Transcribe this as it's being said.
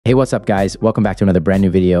Hey, what's up guys? Welcome back to another brand new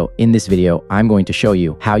video. In this video, I'm going to show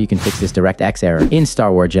you how you can fix this DirectX error in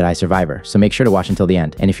Star Wars Jedi Survivor. So make sure to watch until the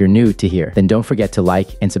end. And if you're new to here, then don't forget to like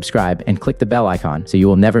and subscribe and click the bell icon so you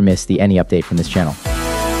will never miss any update from this channel.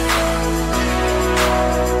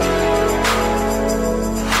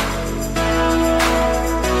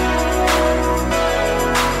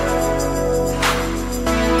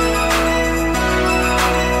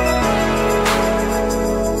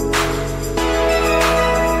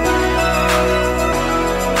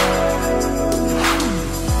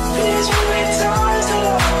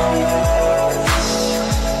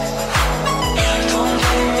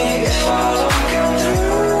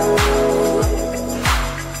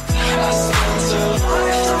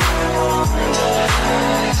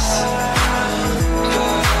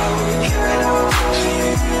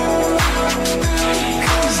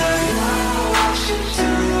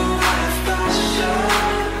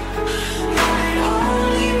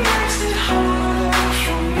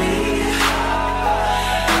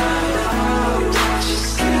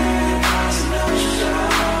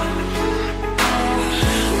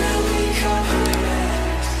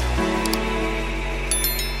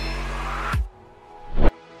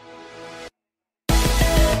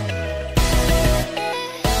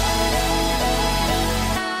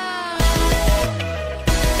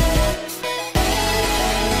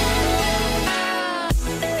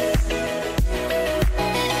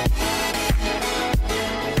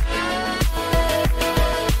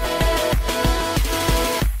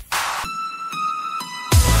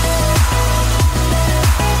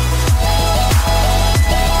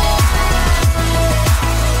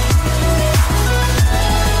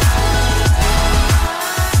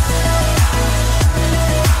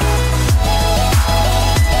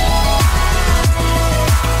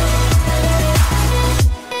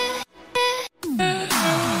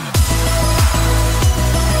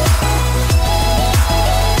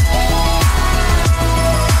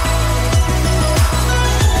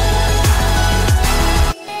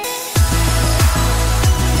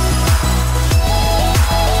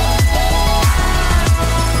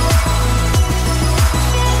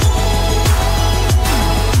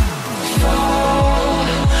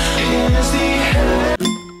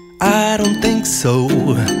 I don't think so.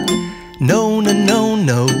 No, no, no,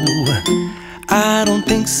 no. I don't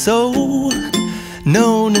think so.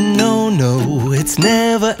 No, no, no, no. It's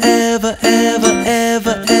never, ever, ever,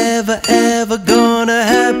 ever, ever, ever gonna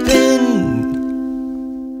happen.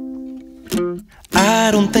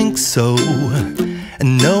 I don't think so.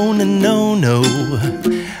 No, no, no, no.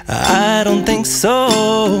 I don't think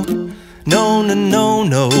so. No, no, no,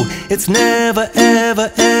 no. It's never,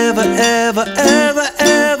 ever, ever, ever, ever,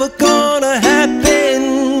 ever gonna happen.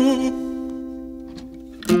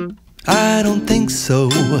 I don't think so.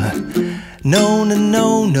 No, no,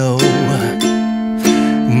 no, no.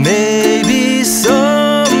 Maybe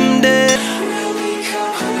someday we'll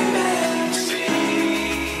become who we're meant to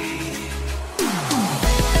be.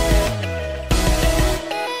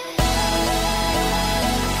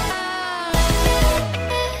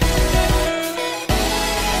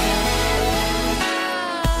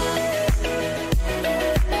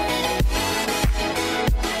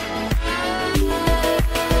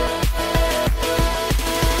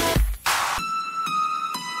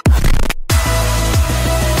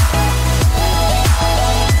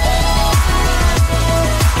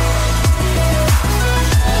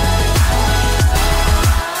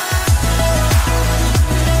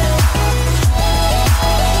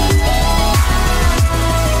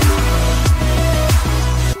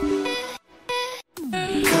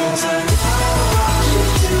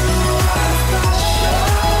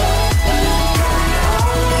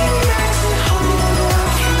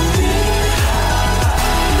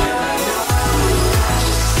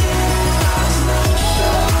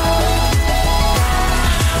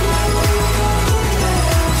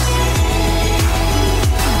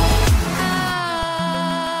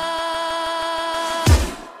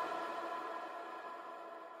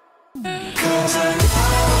 Cause I